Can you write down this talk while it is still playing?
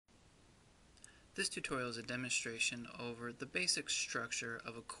This tutorial is a demonstration over the basic structure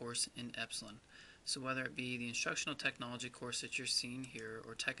of a course in Epsilen. So whether it be the instructional technology course that you're seeing here,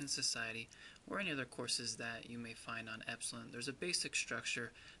 or Tech and Society, or any other courses that you may find on Epsilen, there's a basic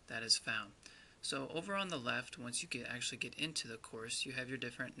structure that is found. So over on the left, once you actually get into the course, you have your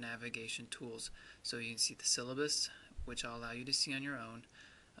different navigation tools. So you can see the syllabus, which I'll allow you to see on your own.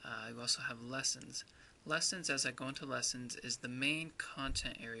 You also have lessons. Lessons, as I go into lessons, is the main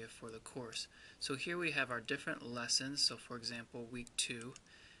content area for the course. So here we have our different lessons, so for example week 2,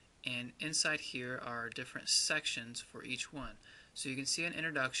 and inside here are different sections for each one. So you can see an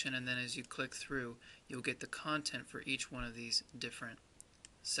introduction, and then as you click through you'll get the content for each one of these different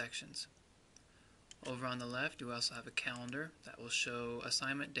sections. Over on the left you also have a calendar that will show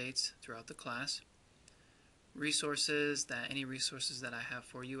assignment dates throughout the class. Resources, any resources that I have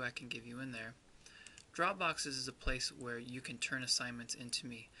for you I can give you in there. Dropboxes is a place where you can turn assignments into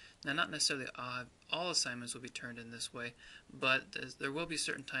me. Now, not necessarily all assignments will be turned in this way, but there will be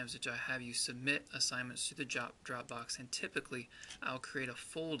certain times that I have you submit assignments to the Dropbox, and typically I'll create a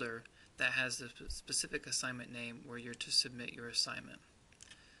folder that has the specific assignment name where you're to submit your assignment.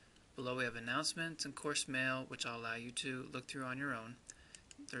 Below we have announcements and course mail, which I'll allow you to look through on your own.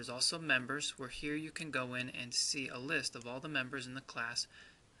 There's also members, where here you can go in and see a list of all the members in the class.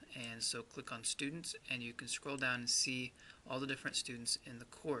 And so click on students and you can scroll down and see all the different students in the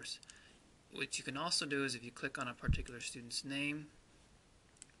course. What you can also do is, if you click on a particular student's name,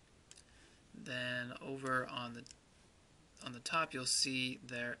 then over on the top you'll see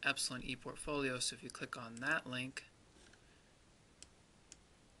their Epsilen ePortfolio. So if you click on that link,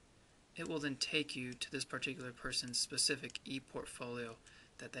 it will then take you to this particular person's specific ePortfolio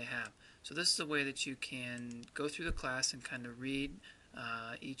that they have. So this is a way that you can go through the class and kind of read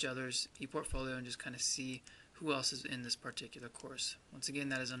each other's ePortfolio and just kind of see who else is in this particular course. Once again,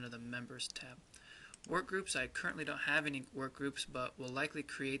 that is under the Members tab. Work groups, I currently don't have any work groups, but will likely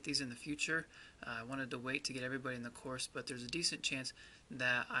create these in the future. I wanted to wait to get everybody in the course, but there's a decent chance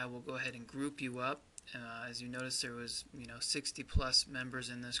that I will go ahead and group you up. As you notice, there was 60 plus members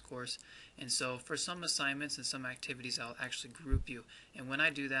in this course, and so for some assignments and some activities I'll actually group you, and when I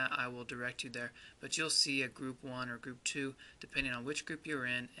do that I will direct you there. But you'll see a group 1 or group 2 depending on which group you're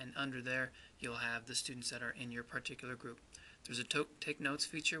in, and under there you'll have the students that are in your particular group. There's a take notes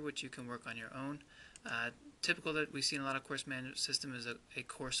feature which you can work on your own. Typical that we see in a lot of course management system is a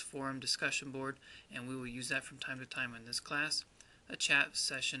course forum discussion board, and we will use that from time to time in this class. A chat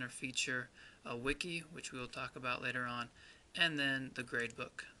session or feature, a wiki, which we will talk about later on, and then the grade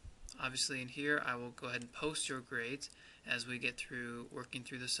book. Obviously in here I will go ahead and post your grades as we get through working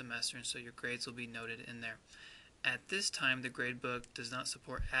through the semester, and so your grades will be noted in there. At this time the grade book does not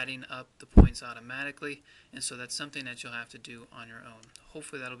support adding up the points automatically, and so that's something that you'll have to do on your own.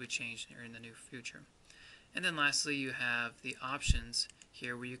 Hopefully that'll be changed here in the near future. And then lastly you have the options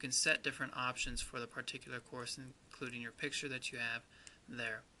here, where you can set different options for the particular course, including your picture that you have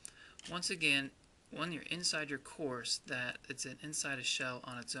there. Once again, when you're inside your course, that it's inside a shell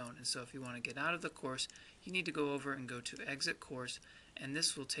on its own, and so if you want to get out of the course you need to go over and go to exit course, and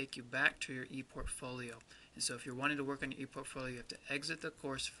this will take you back to your ePortfolio. And so if you're wanting to work on your ePortfolio you have to exit the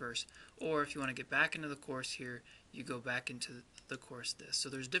course first, or if you want to get back into the course here you go back into the course this. So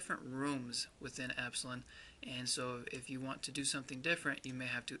there's different rooms within Epsilen, and so if you want to do something different you may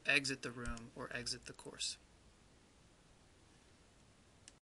have to exit the room or exit the course.